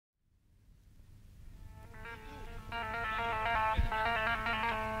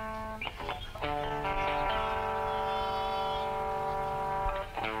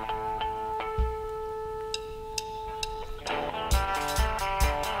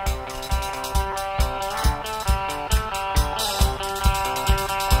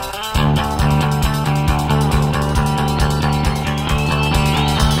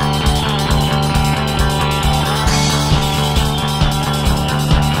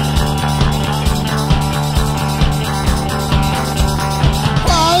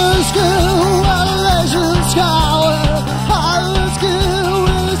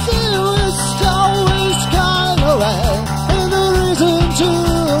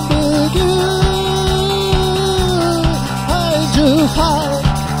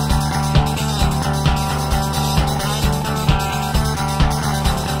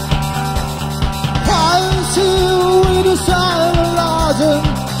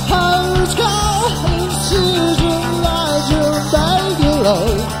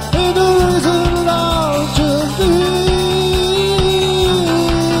love, and there isn't love to live.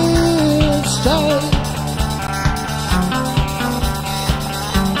 Stay.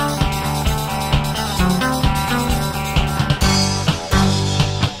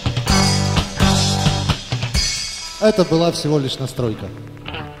 Это была всего лишь настройка.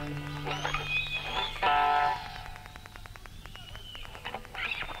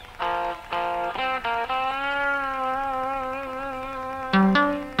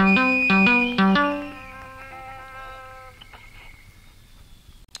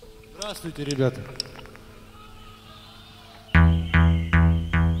 Здравствуйте, ребята.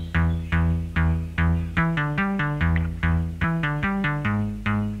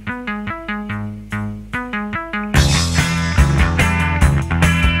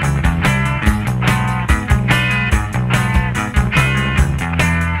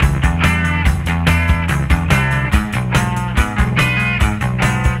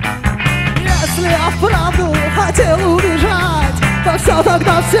 Хотел убежать, то все,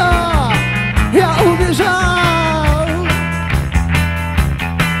 тогда все, я убежал.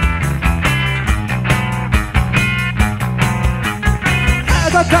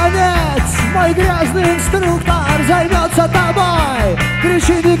 Это конец, мой грязный инструктор займется тобой.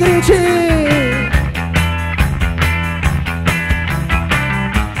 Кричи, не кричи.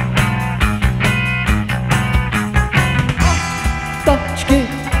 Точки,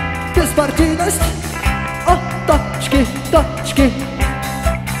 беспартийность. О, точки, точки,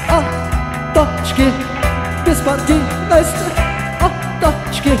 о, точки, беспартийность, о,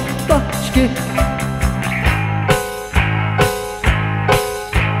 точки, точки.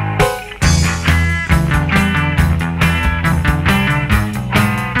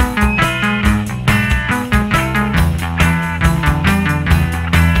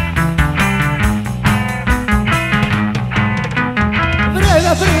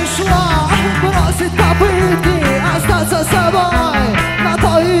 Время пришло бросить попытки, остаться собой, на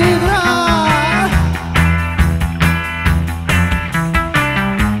то и игра.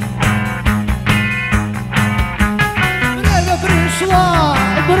 Время пришло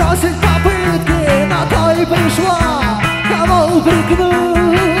бросить попытки, на то и пришло, кого упрекнуть.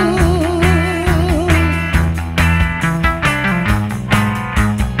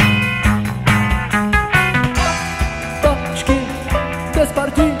 Точки,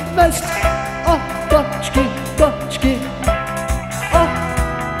 беспартийность. О, точки, точки, о,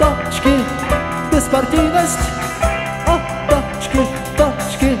 точки, беспартийность, о, точки,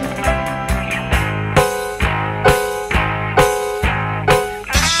 точки.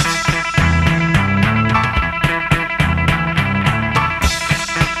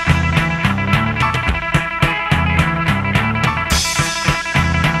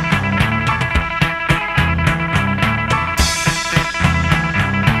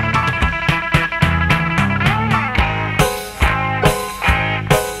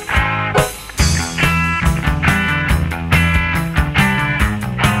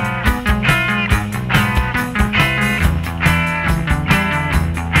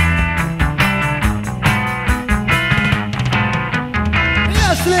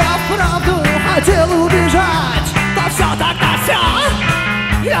 Хотел убежать, то все, тогда все,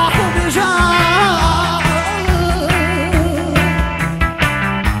 я убежал.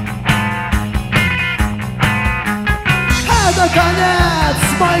 Это конец,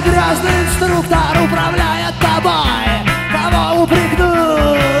 мой грязный инструктор управляет тобой, кого упрекнуть.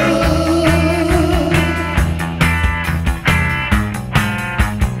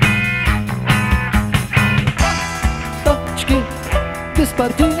 Точки,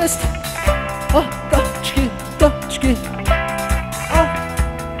 беспартийность. О, точки, точки, о,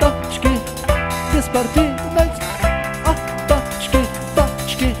 точки, беспартийность, о, точки,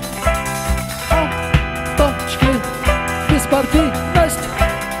 точки, о, точки, беспартийность,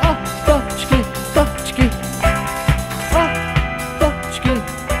 о, точки, точки, о, точки,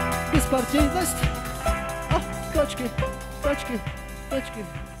 беспартийность, о, точки, точки, точки.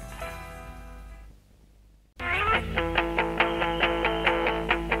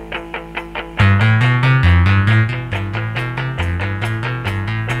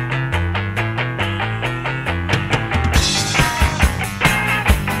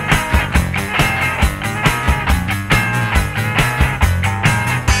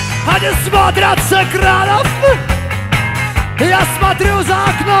 Смотрят с экранов, я смотрю за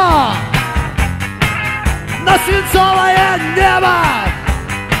окно на свинцовое небо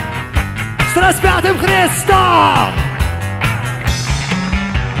с распятым Христом.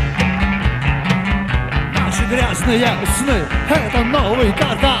 Наши грязные сны — это новый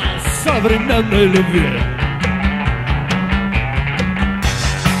каркас современной любви.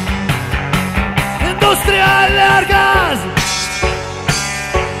 Индустриальный оргазм.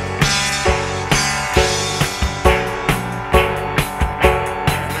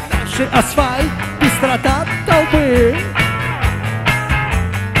 Наши асфальт, быстрота толпы,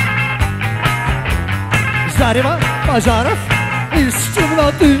 зарево пожаров из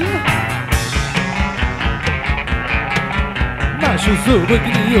темноты. Наши зубы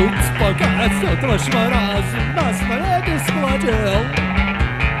гниют, пока растет ваш маразм. Нас навеки сплотил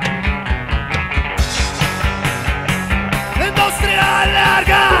индустриальный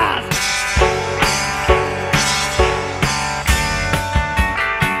оргазм.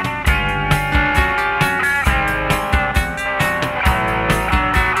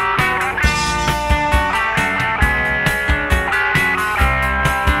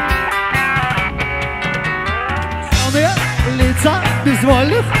 Лица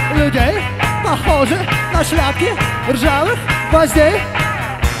безвольных людей похожи на шляпки ржавых гвоздей.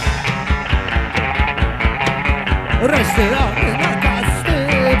 Разделенный на касты,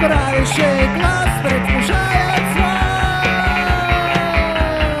 правящий класс предвкушает свой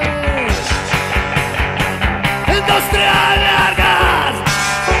индустриальный оргазм.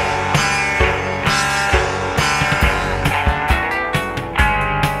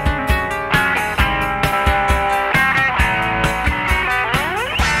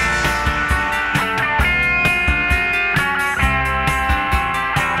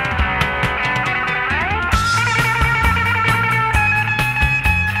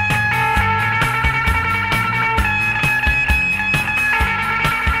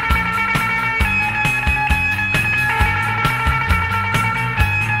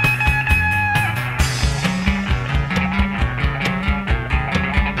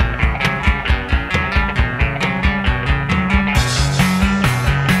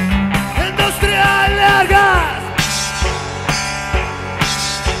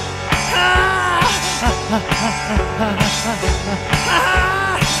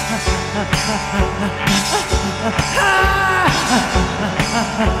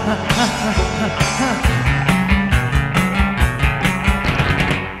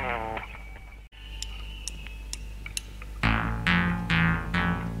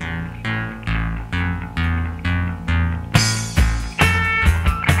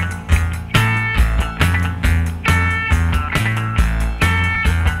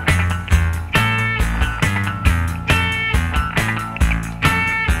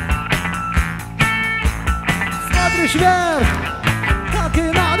 Вверх, как и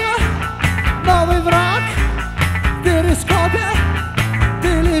надо, новый враг в перископе.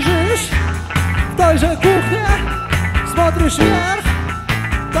 Ты лежишь в той же кухне, смотришь вверх,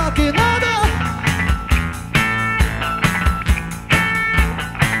 как и надо.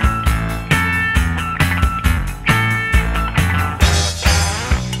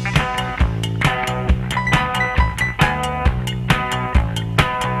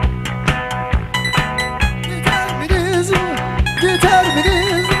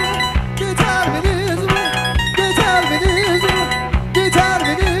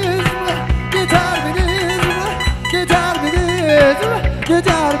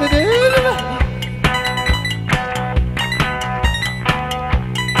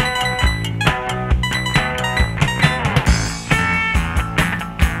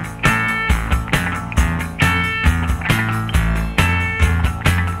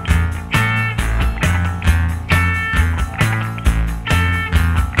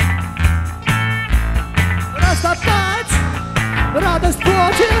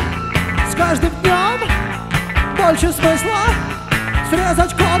 Больше смысла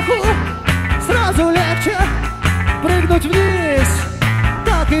срезать корку, сразу легче прыгнуть вниз,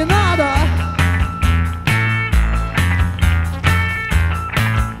 так и надо.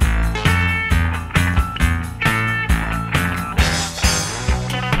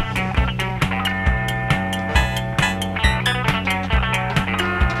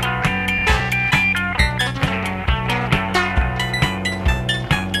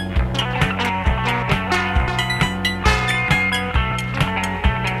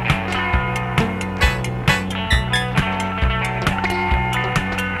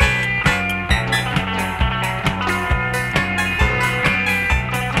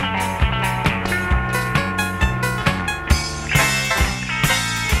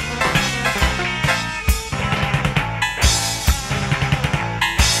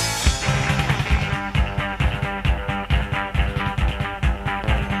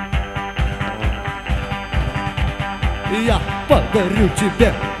 Я подарю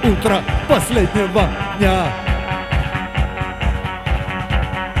тебе утро последнего дня.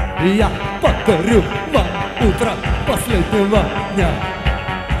 Я подарю вам утро последнего дня.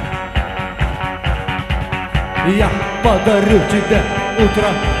 Я подарю тебе утро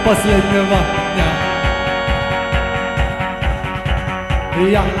последнего дня.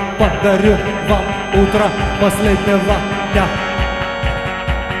 Я подарю вам утро последнего дня.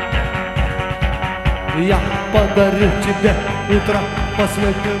 Я подарю тебе утро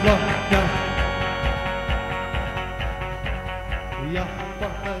последнего дня. Я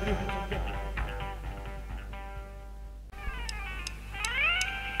подарю тебе.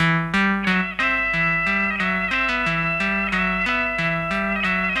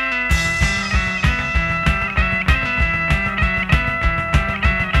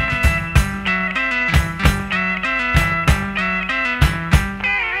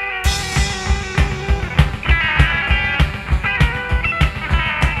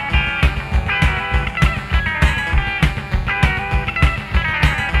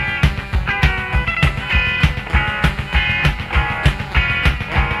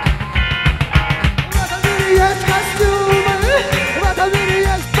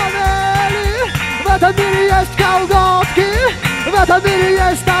 В этом мире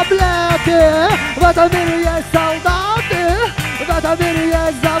есть таблеты, в этом мире есть солдаты, в этом мире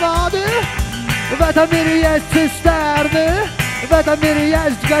есть заводы, в этом мире есть цистерны, в этом мире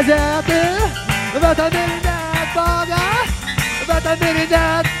есть газеты, в этом мире нет Бога, в этом мире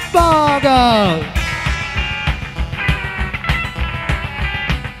нет Бога.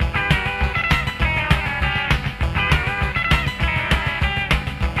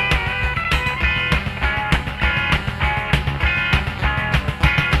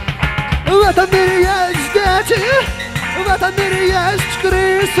 В этом мире есть дети, в этом мире есть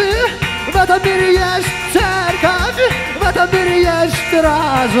крысы, в этом мире есть церковь, в этом мире есть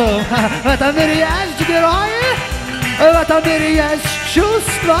разум, в этом мире есть герои, в этом мире есть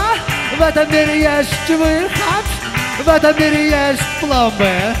чувства, в этом мире есть выход, в этом мире есть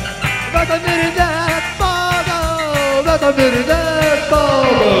пломбы, в этом мире нет Бога, в этом мире нет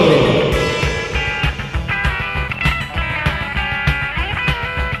Бога.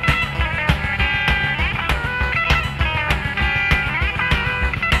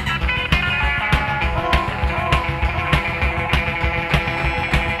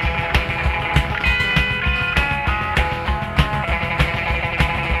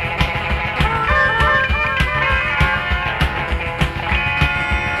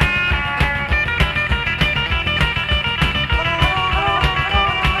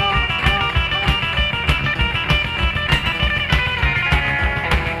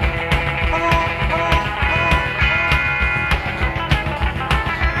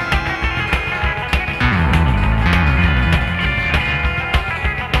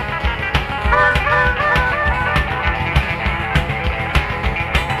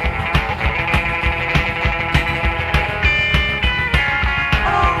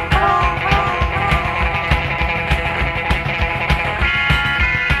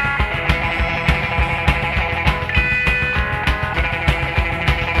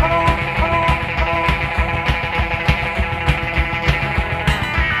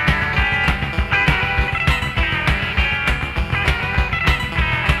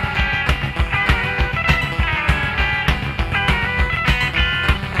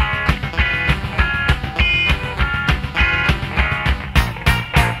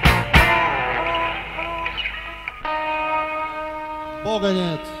 Бога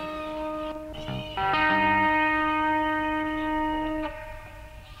нет.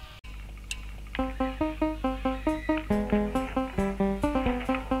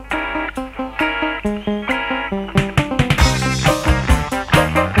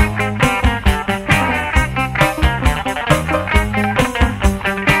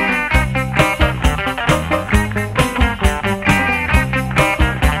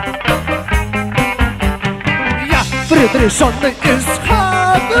 Предрешенный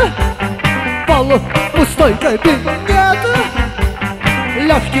исход, полупустой кабинет,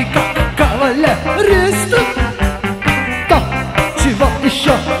 легкий как кавалерист, то, чего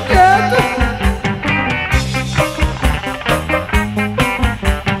еще нет.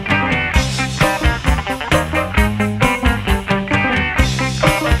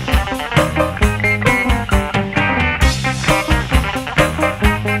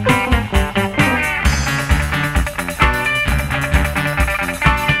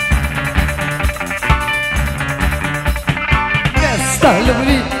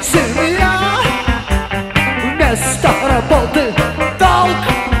 Любви семья, вместо работы долг.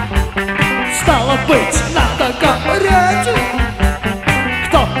 Стало быть, надо гореть.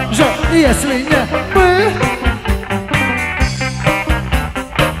 Кто же, если не мы?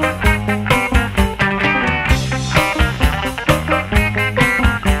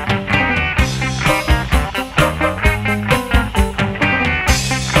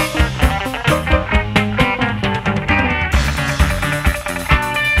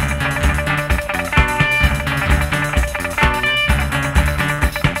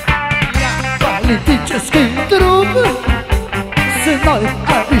 мной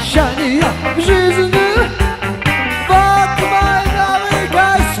обещания в жизни. Вот мой новый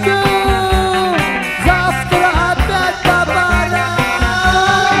костюм, завтра опять по барам.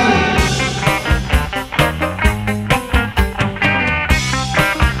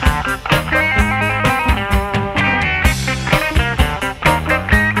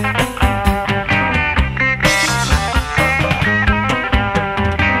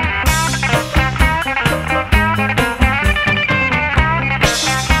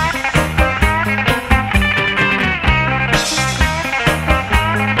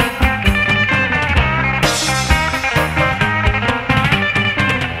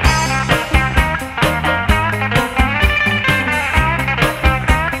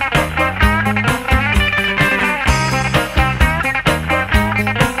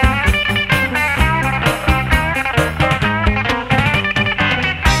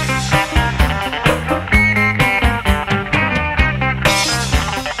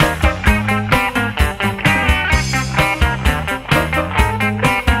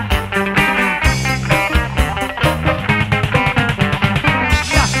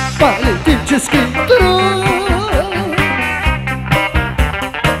 Политический труп.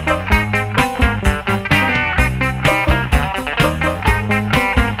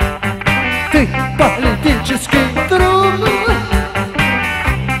 Ты политический труп.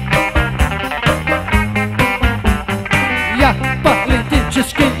 Я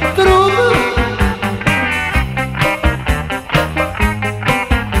политический труп.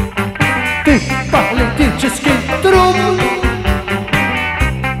 Ты политический труп.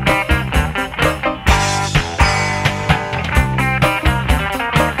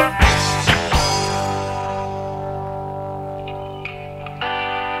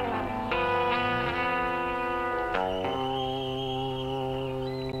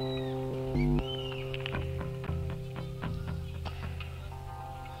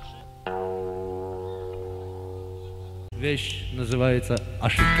 Вещь называется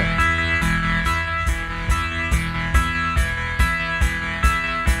 «Ошибка».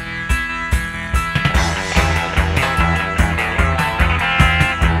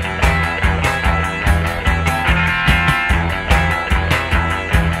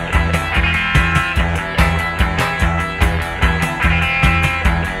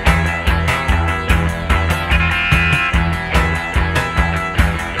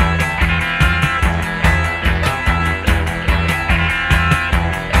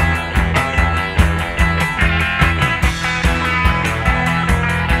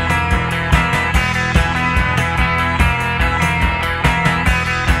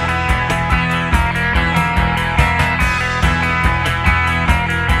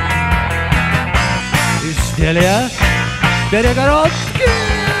 Изделия перегородки.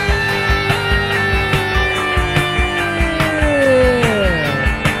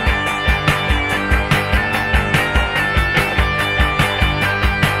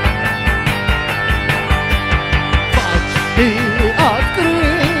 И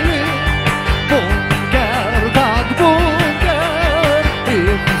открыли бункер как бункер.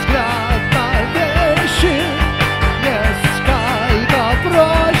 Их взгляд на вещи несколько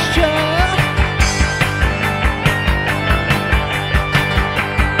проще.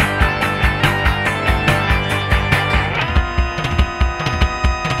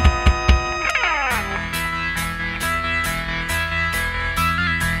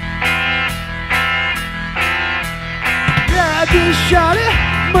 Обещали,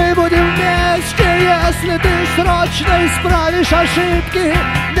 мы будем вместе, если ты срочно исправишь ошибки.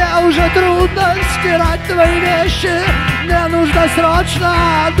 Мне уже трудно стирать твои вещи, мне нужно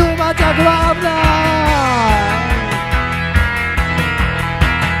срочно думать о главном.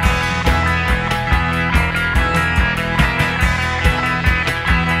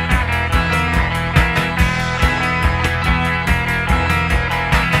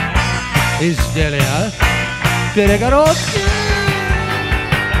 Изделия перегородки.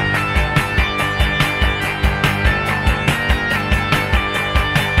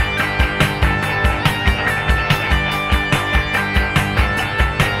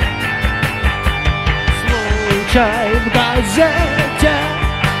 Случай в газете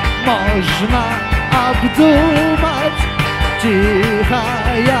можно обдумать.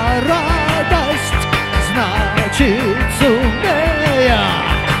 Тихая радость, значит сумея.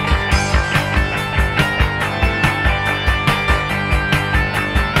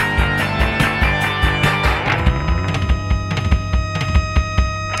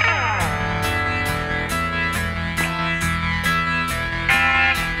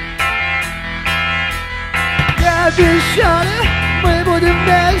 Обещали, мы будем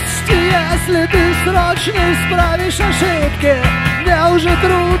вместе, если ты срочно исправишь ошибки. Мне уже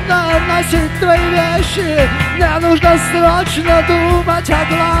трудно носить твои вещи. Мне нужно срочно думать о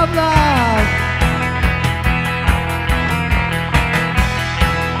главном.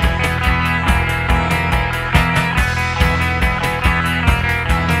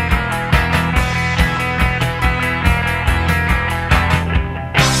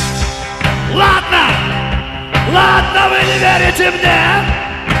 Ладно, вы не верите мне,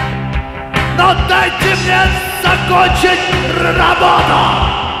 но дайте мне закончить работу.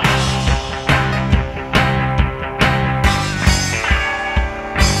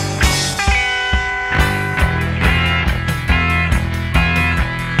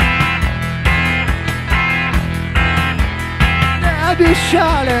 Не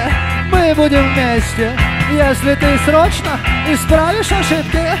обещали, мы будем вместе, если ты срочно исправишь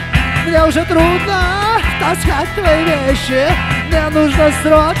ошибки. Мне уже трудно таскать твои вещи. Мне нужно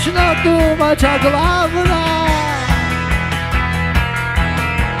срочно думать о главном.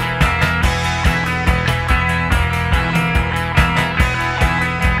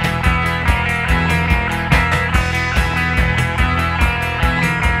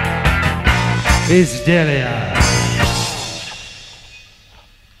 Изделия.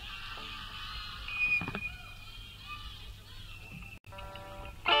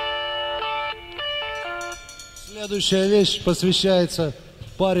 Следующая вещь посвящается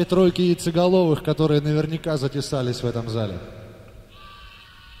паре тройки яйцеголовых, которые наверняка затесались в этом зале.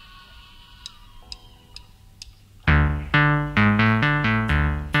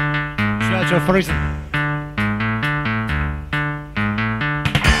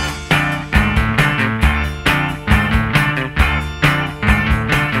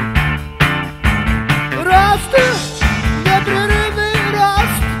 Рост, непрерывный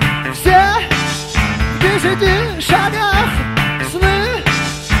рост. Все в 10 шагах. Сны,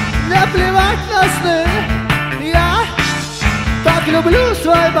 не плевать на сны. Я так люблю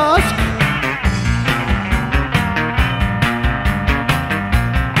свой мозг.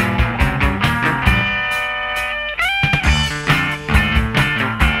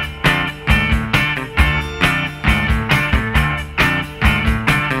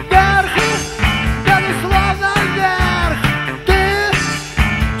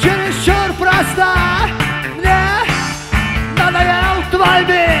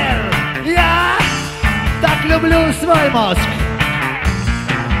 Я так люблю свой мозг.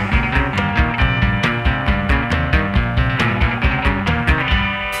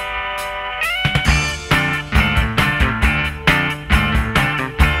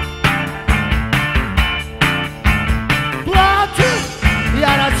 Плод,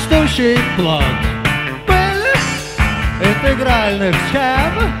 я растущий плод. Пыль интегральных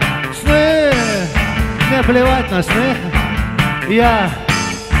схем. Сны, не плевать на сны. Я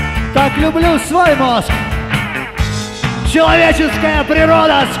так люблю свой мозг. Человеческая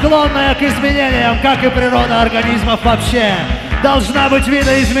природа, склонная к изменениям, как и природа организмов вообще, должна быть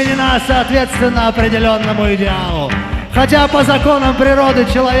видоизменена соответственно определенному идеалу. Хотя по законам природы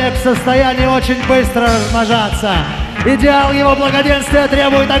человек в состоянии очень быстро размножаться. Идеал его благоденствия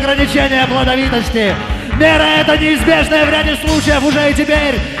требует ограничения плодовитости. Мера эта неизбежная в ряде случаев уже и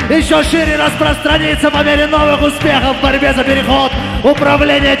теперь еще шире распространится по мере новых успехов в борьбе за переход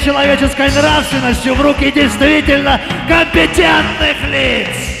управления человеческой нравственностью в руки действительно компетентных лиц.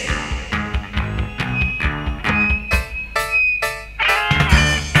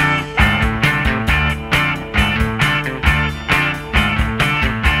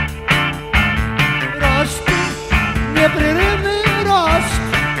 Рост, непрерывный рост.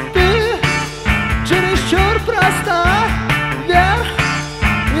 Ты чересчур проста. Вверх,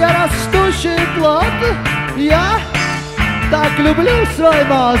 я растущий плод. Я так люблю свой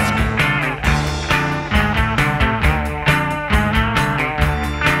мозг.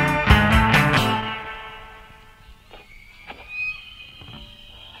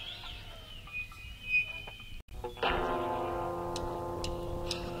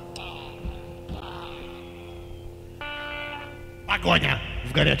 Погоня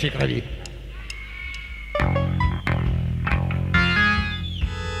в горячей крови.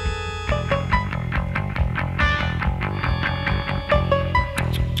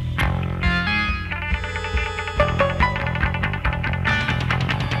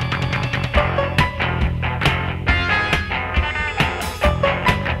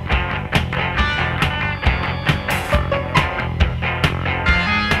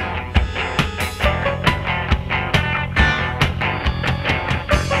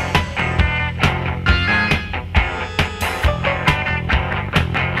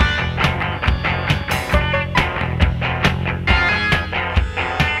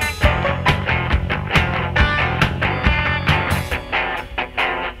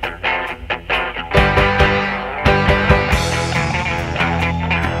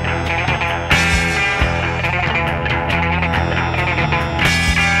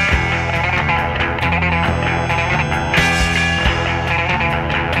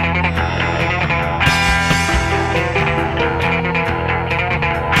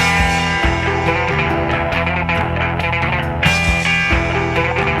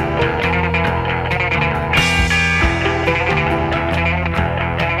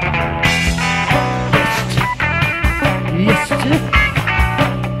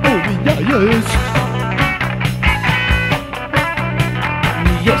 есть.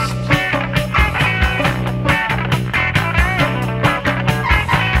 Есть.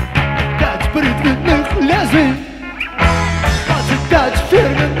 5 бритвенных лезвий, 25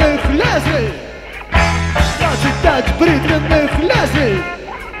 фирменных лезвий, 25 бритвенных лезвий,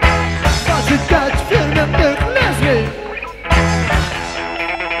 25 фирменных лезвий.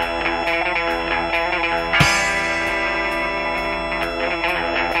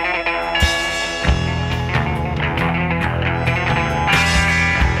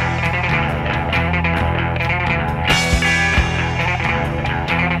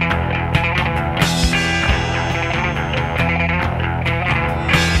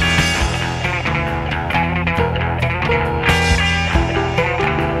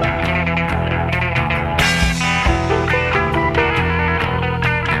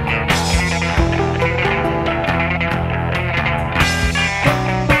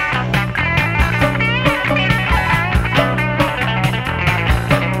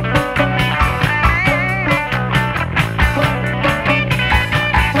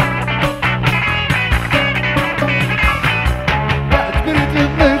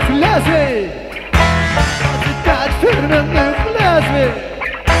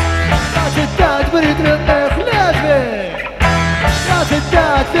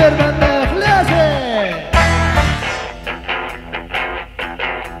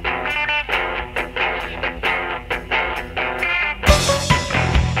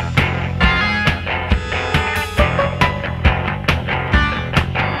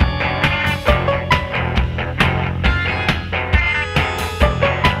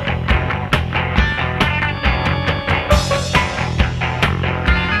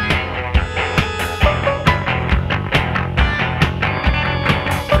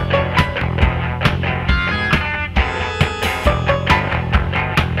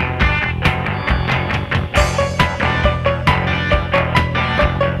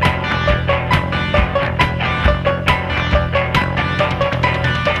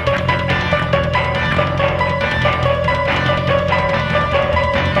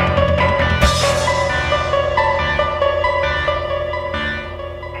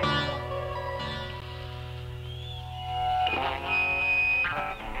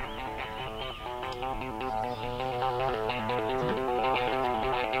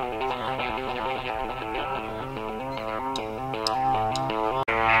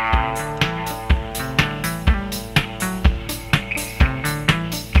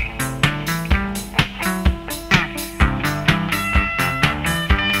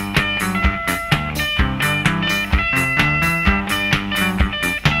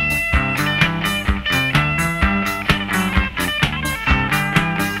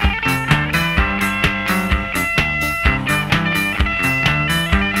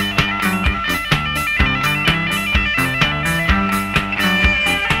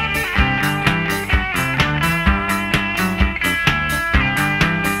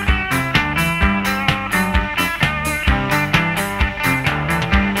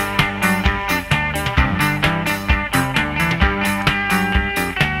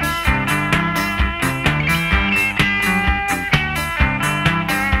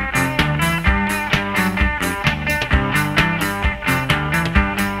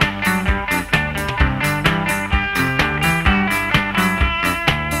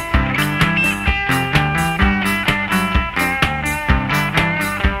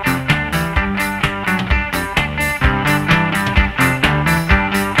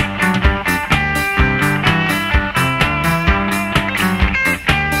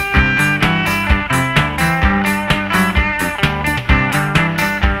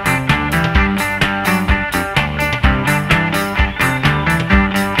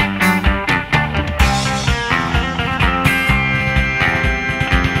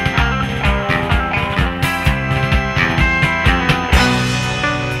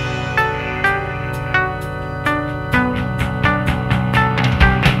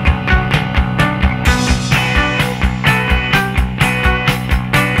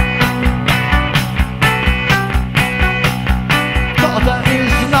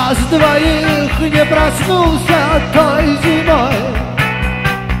 двоих не проснулся той зимой.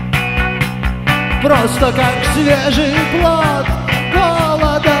 Просто как свежий плод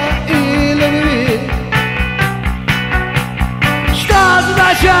голода и любви. Что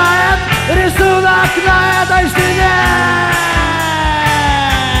означает рисунок на этой стене?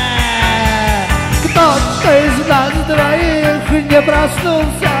 Кто-то из нас двоих не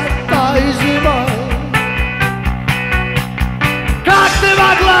проснулся той зимой. Как ты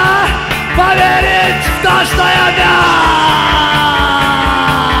могла поверить в то, что я мертв?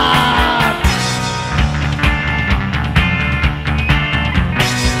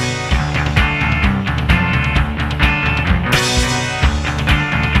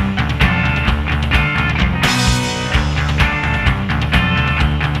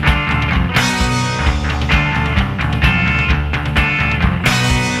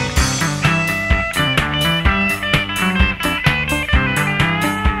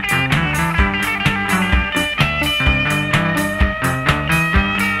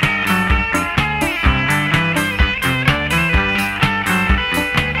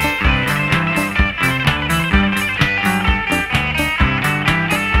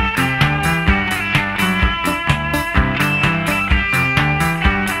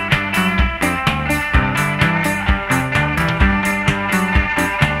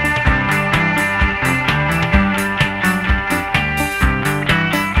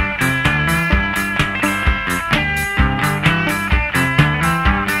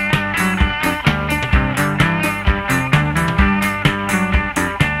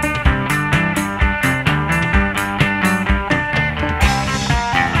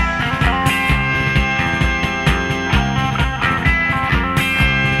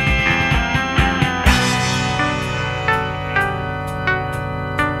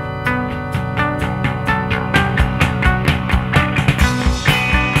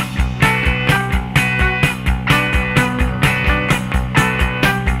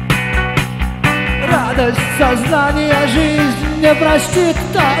 радость сознания жизнь не простит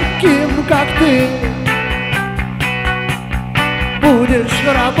таким, как ты. Будешь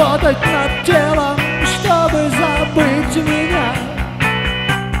работать над телом, чтобы забыть меня.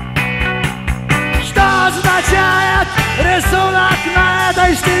 Что означает рисунок на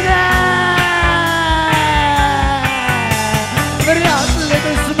этой стене? Вряд ли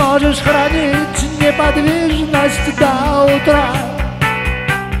ты сможешь хранить неподвижность до утра.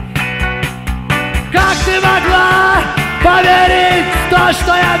 Как ты могла поверить в то,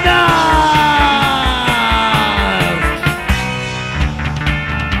 что я мертв?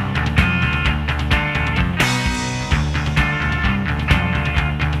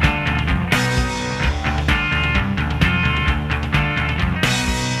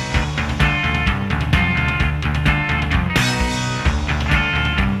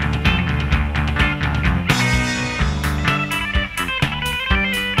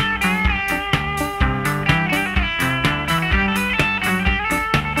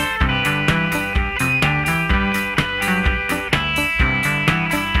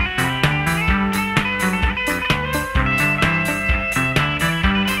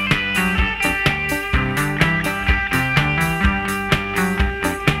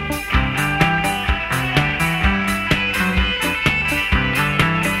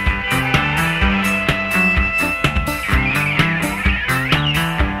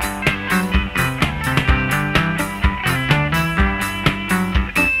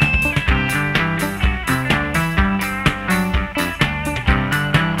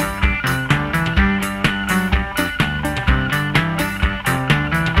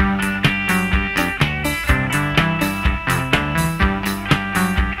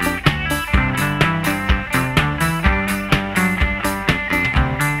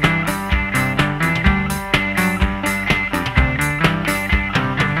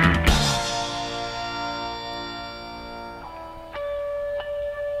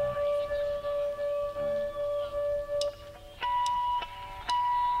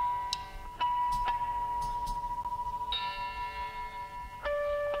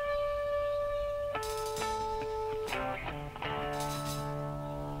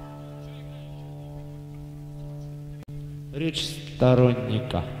 Речь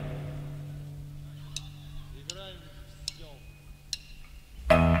сторонника.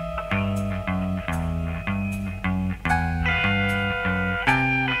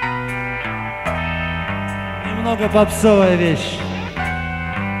 Немного попсовая вещь.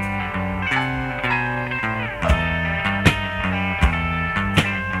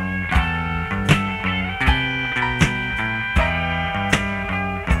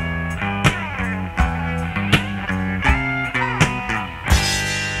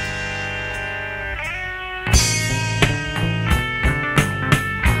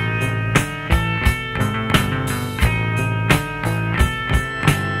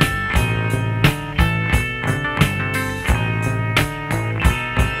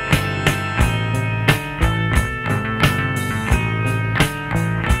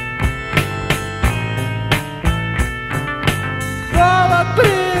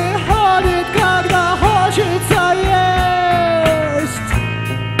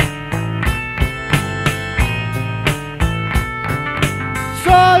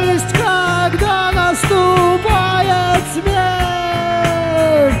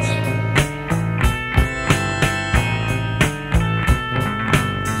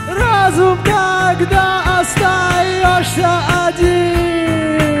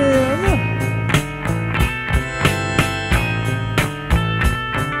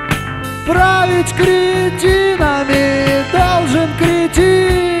 Кретинами должен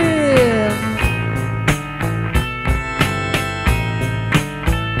кретин.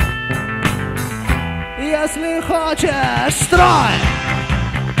 Если хочешь, строй.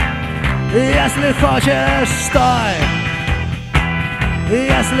 Если хочешь, стой.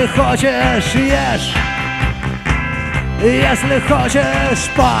 Если хочешь, ешь. Если хочешь,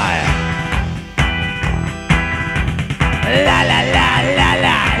 пой.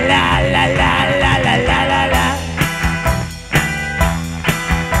 Ла-ла-ла-ла-ла-ла-ла-ла-ла-ла-ла.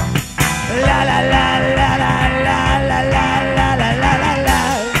 La la la la la la la la la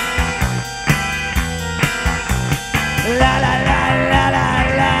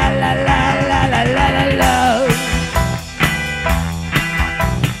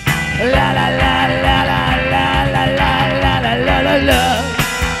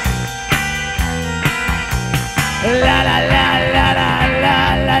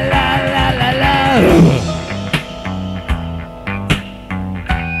la la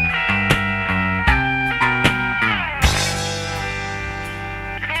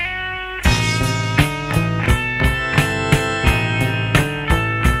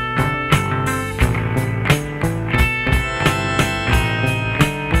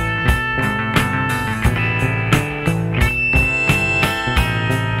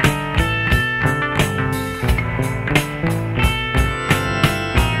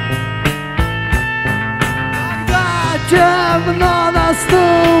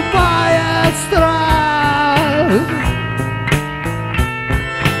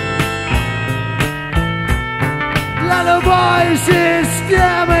для любой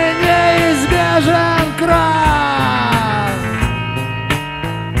системы неизбежен крах.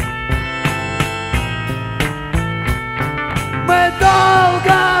 Мы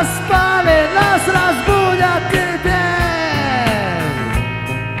долго спали, нас разбудят теперь.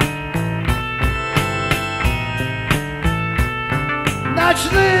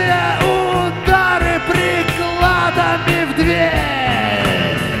 Ночные удары прикладами в дверь.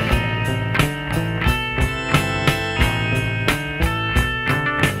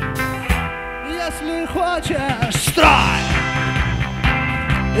 Если хочешь, строй.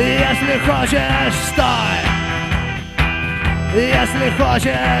 Если хочешь, стой. Если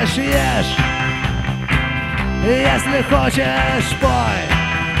хочешь, ешь. Если хочешь, пой.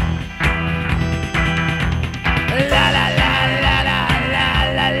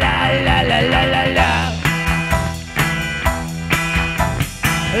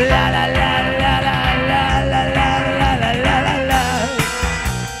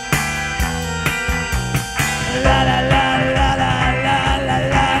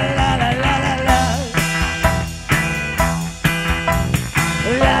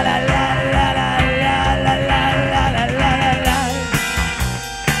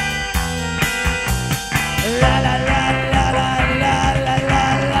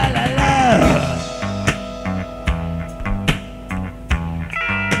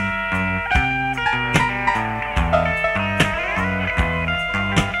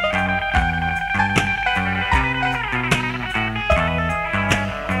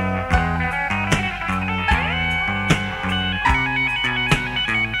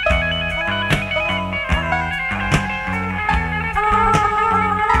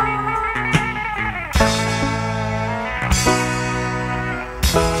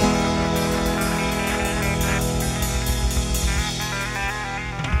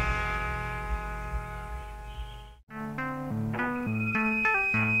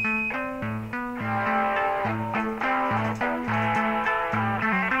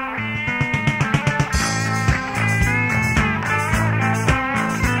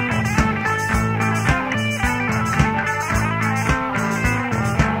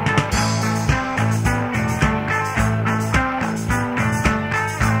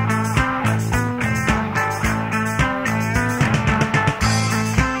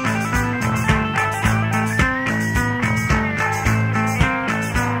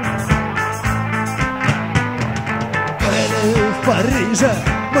 Париже,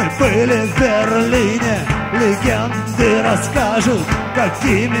 мы были в Берлине. Легенды расскажут,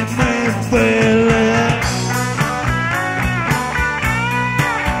 какими мы были.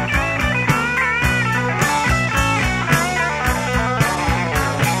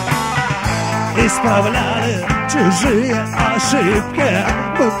 Исправляли чужие ошибки.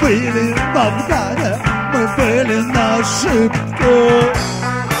 Мы были в Афгане, мы были на ошибке.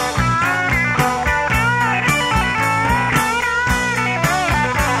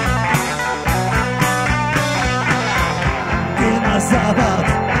 Запад,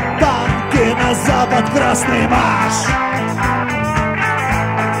 танки на запад, красный марш.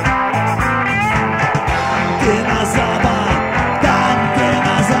 Танки на запад, танки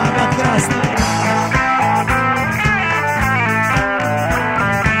на запад, красный марш.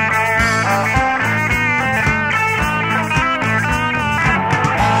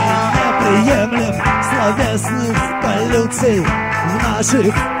 Не приемлем словесных полюций. В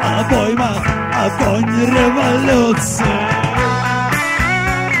наших обоймах огонь революции.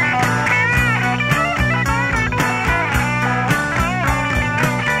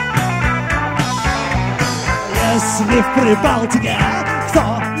 Если в Прибалтике кто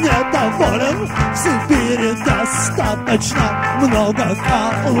недоволен, в Сибири достаточно много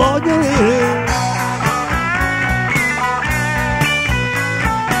колоний.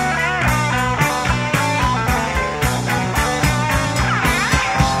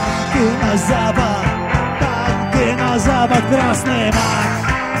 Танки на запад, танки на запад, красный мак.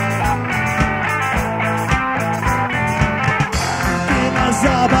 Танки на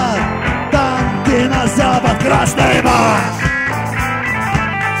запад, танки на запад, красный мак.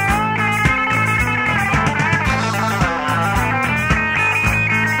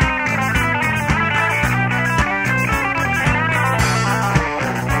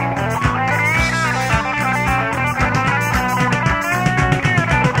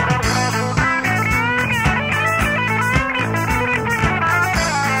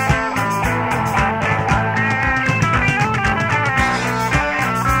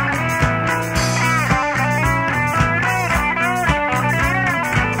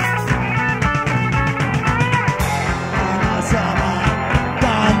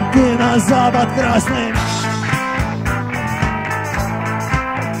 На запад, красный.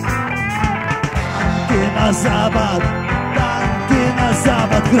 танки на запад, танки на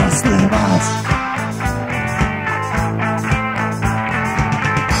запад, красный марш.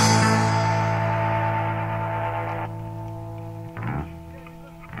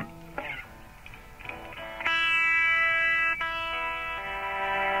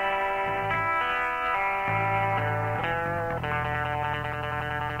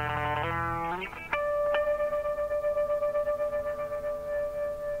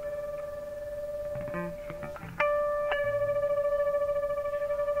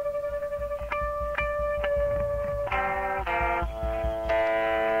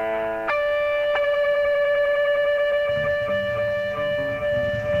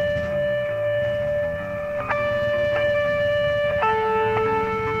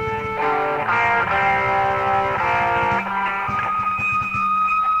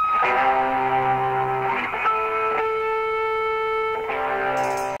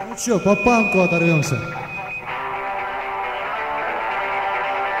 Че, по панку оторвемся.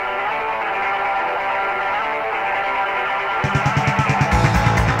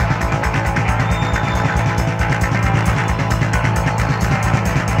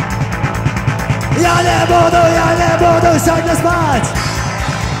 Я не буду сегодня спать.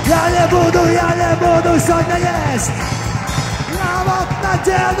 Я не буду сегодня есть. Я вот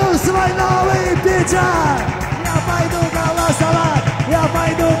надену свой новый пиджак. Я пойду голосовать. Я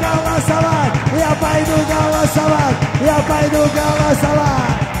пойду голосовать, я пойду голосовать, я пойду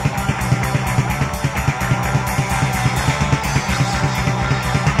голосовать.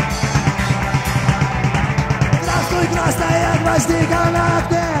 Здравствуй, красная гвоздика на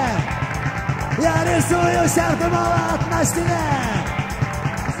окне. Я рисую серп и молот на стене.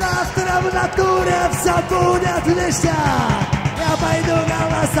 Завтра в натуре все будет ништяк. Я пойду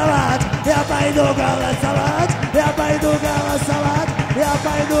голосовать, я пойду голосовать, я пойду голосовать, я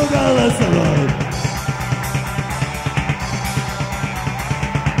пойду голосовать.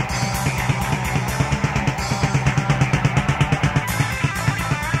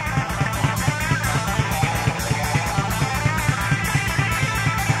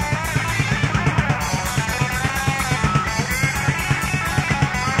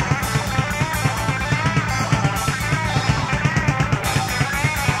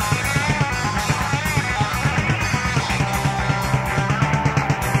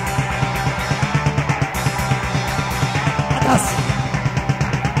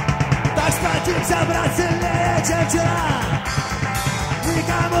 Так схватимся, брат, сильнее, чем вчера.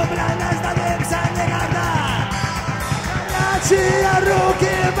 Никому, блядь, не сдадимся никогда. Горячие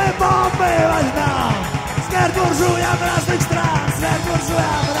руки мы бомбы возьмем. Смерть буржуям разных стран, смерть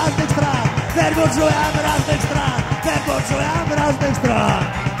буржуям разных стран, смерть буржуям разных стран, смерть буржуям разных стран.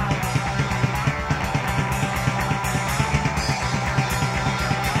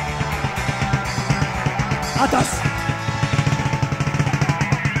 Атас!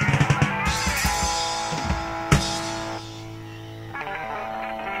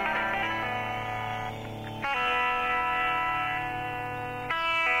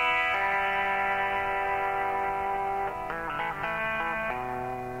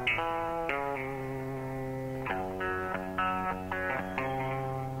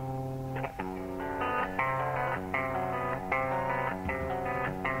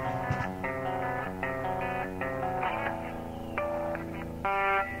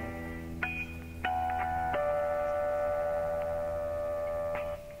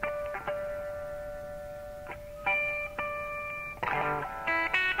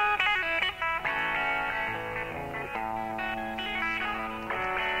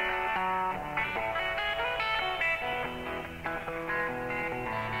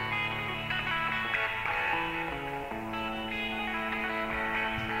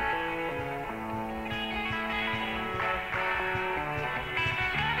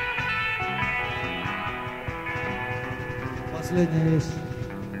 Последняя вещь.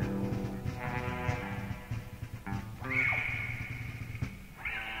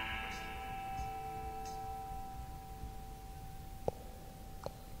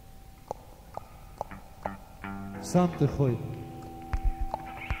 Сам ты хой.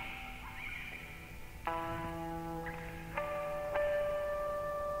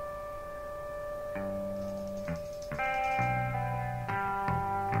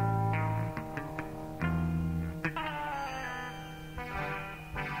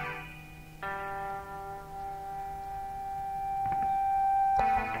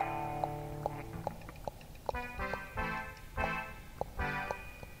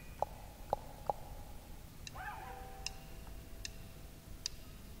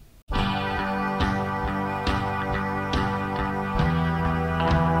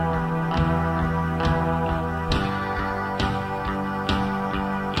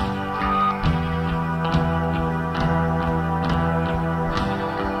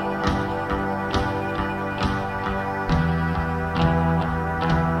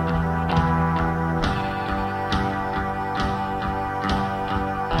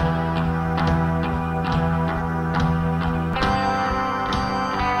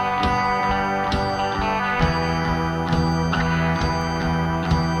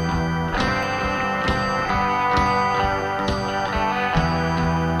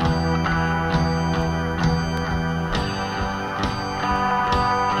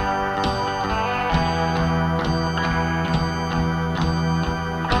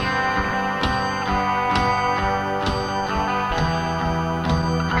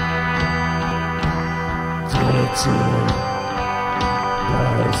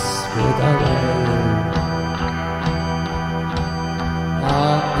 госпиталей.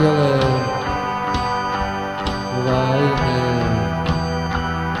 Ангелы войны,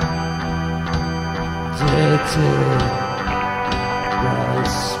 дети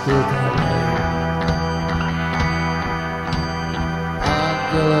госпиталей.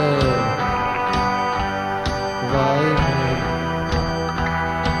 Ангелы войны.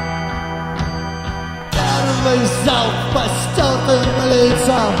 Первый залп по стертым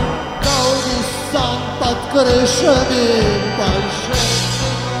лицам, долгий сон под крышами больших.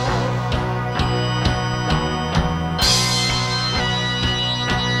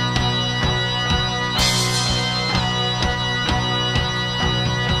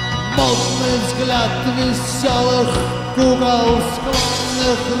 Модный взгляд веселых кукол,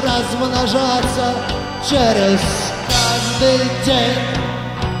 склонных размножаться через каждый день.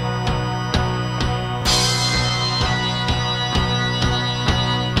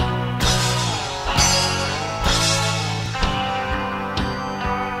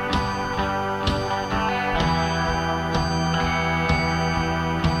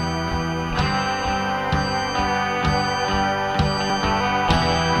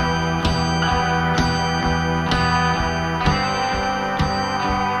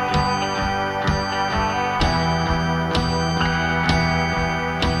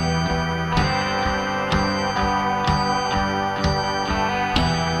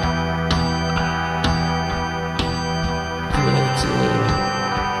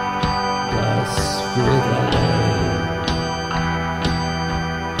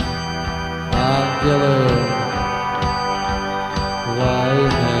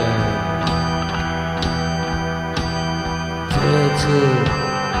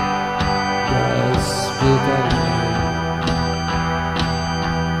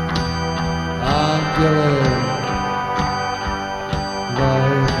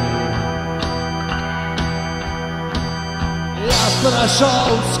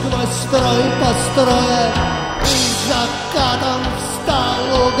 Прошел сквозь строй построек, и закатом встал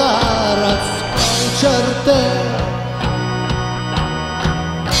у городской черты.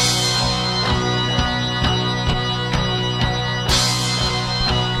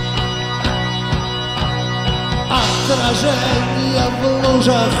 Отражение в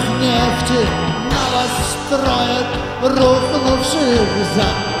лужах нефти новостроек, рухнувших за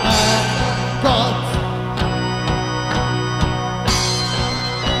год.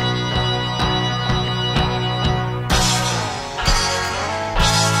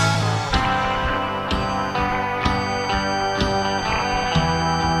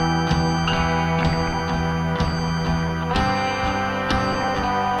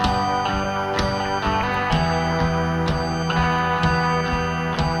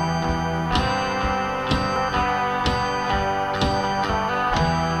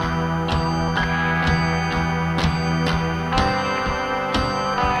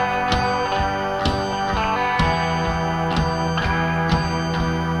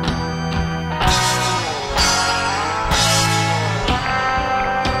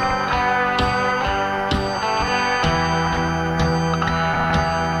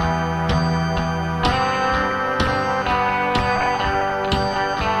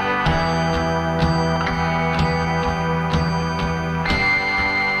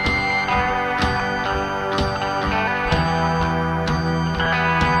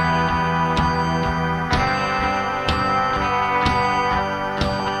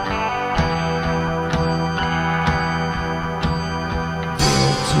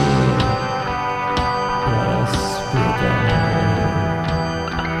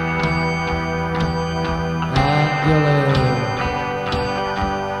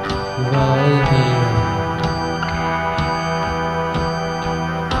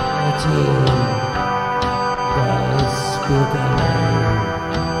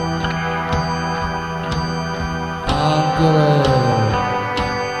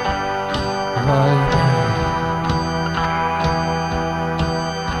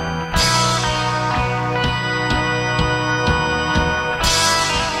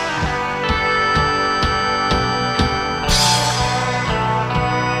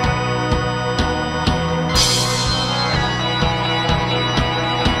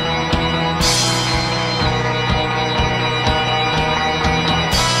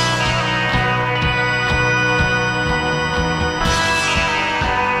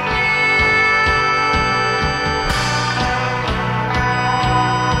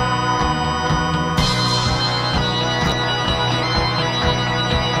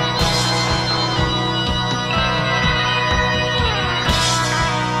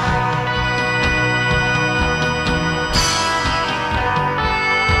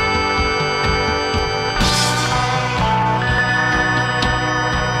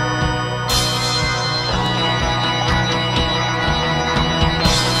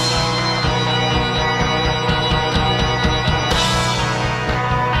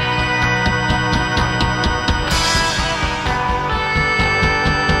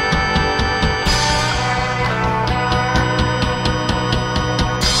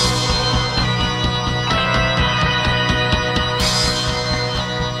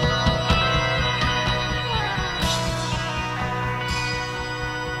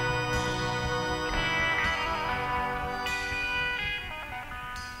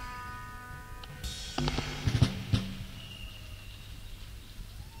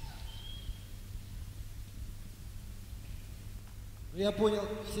 Я понял,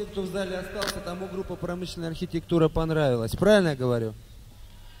 все, кто в зале остался, тому группа «Промышленная архитектура» понравилась. Правильно я говорю?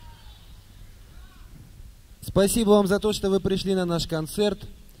 Спасибо вам за то, что вы пришли на наш концерт.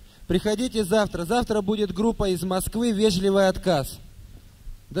 Приходите завтра. Завтра будет группа из Москвы «Вежливый отказ».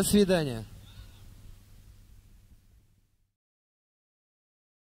 До свидания.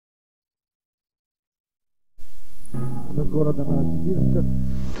 До города Новосибирска.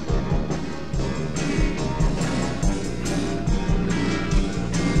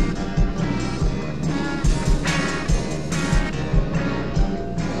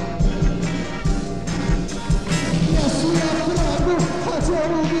 Если я правду хотел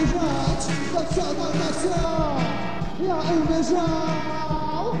убежать, то все на все я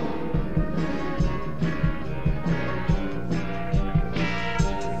убежал.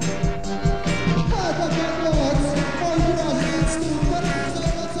 Это конец, мой грязный инструктор,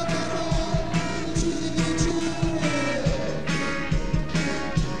 зовется тобой, кричи, кричи.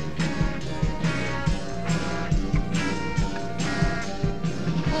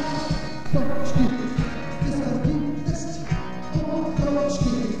 Точки, безобидность, точки,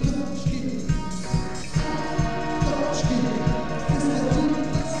 точки, точки,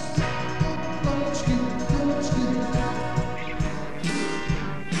 безобидность, точки, точки.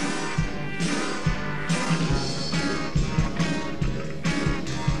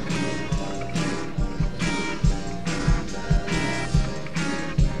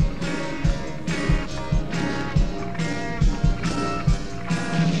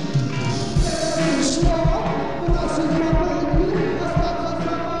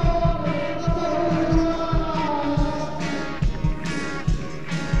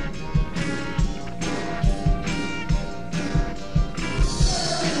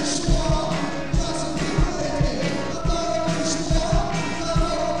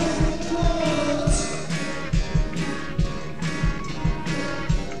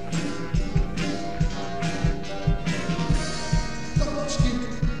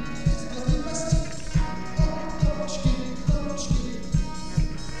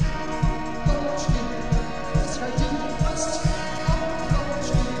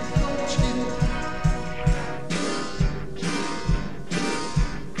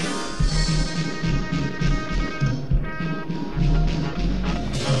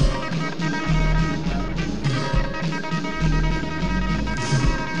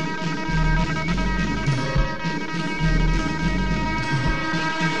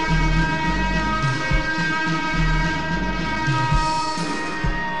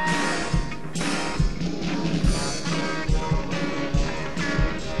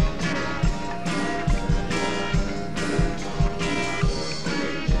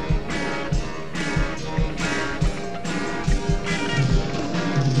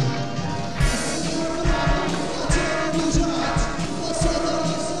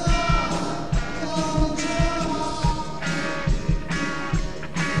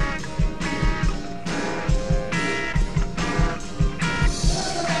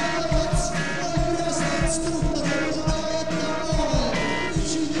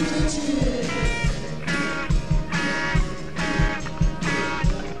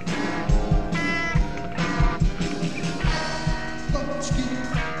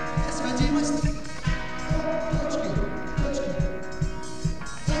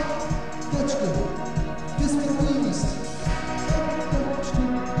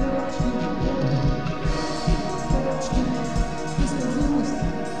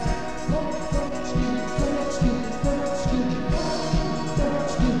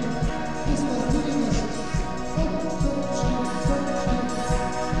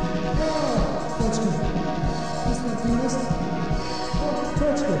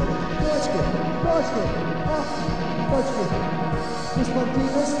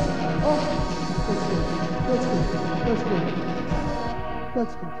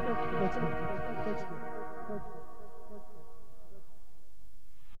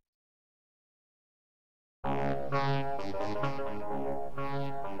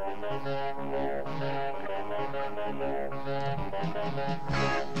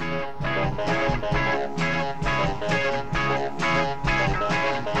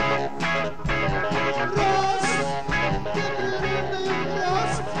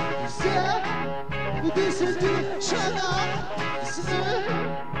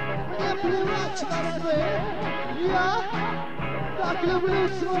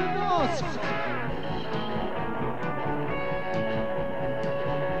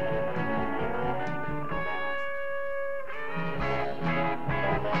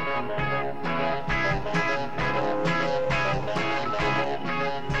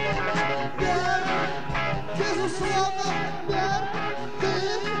 Безусловно, мир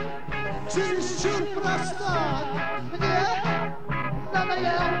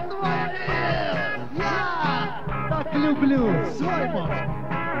люблю свой мозг.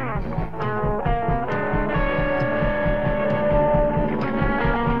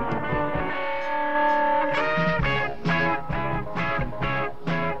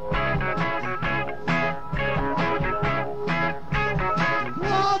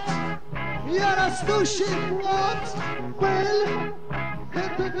 Я растущий плод, пыль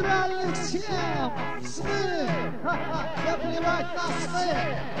интегральных схем, сны, я плевать на сны,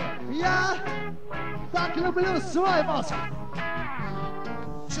 я так люблю свой мозг.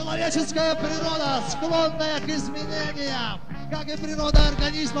 Человеческая природа, склонная к изменениям, как и природа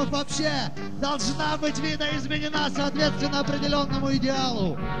организмов вообще, должна быть видоизменена соответственно определенному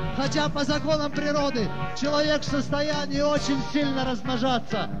идеалу. Хотя по законам природы человек в состоянии очень сильно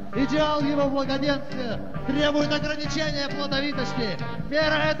размножаться. Идеал его благоденствия требует ограничения плодовитости.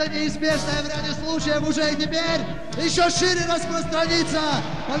 Мера эта неизбежная в ряде случаев уже и теперь еще шире распространится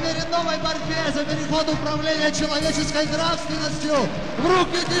по мере новой борьбе за переход управления человеческой нравственностью в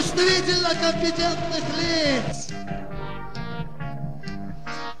руки действительно компетентных лиц.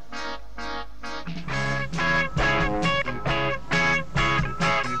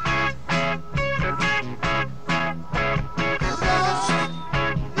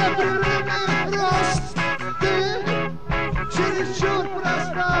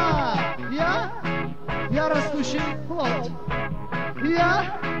 Я растущий плод.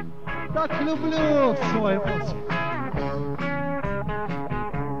 Я так люблю свой мозг.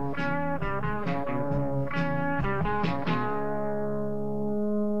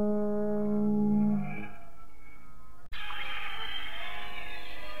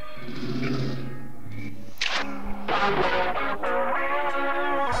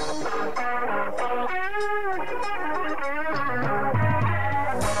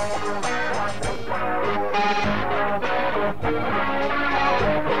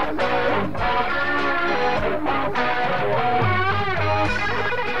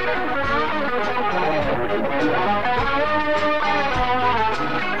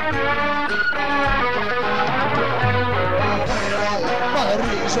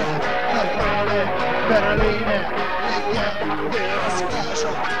 Берлине, легенды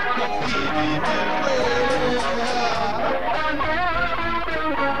расскажут, какими мы были.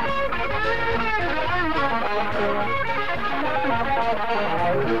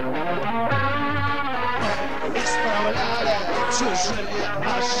 Исправляли чужие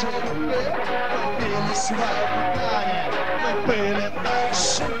ошибки, мы бились в океане, мы были на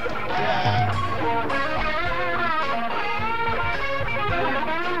ошибке.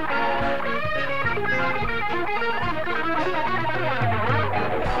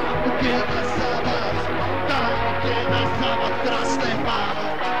 Красный пар.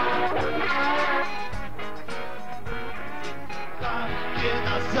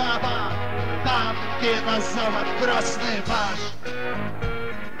 Танки на запад, красный пар.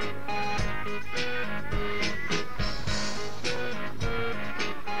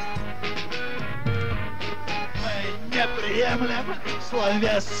 Мы не приемлем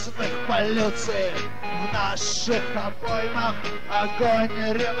словесных полюций. В наших обоймах огонь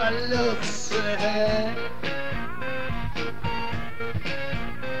революции.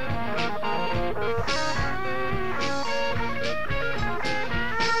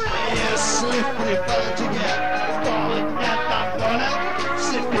 Если в Прибалтике голод недоволен, в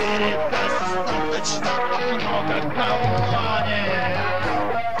Сибири достаточно много колоний.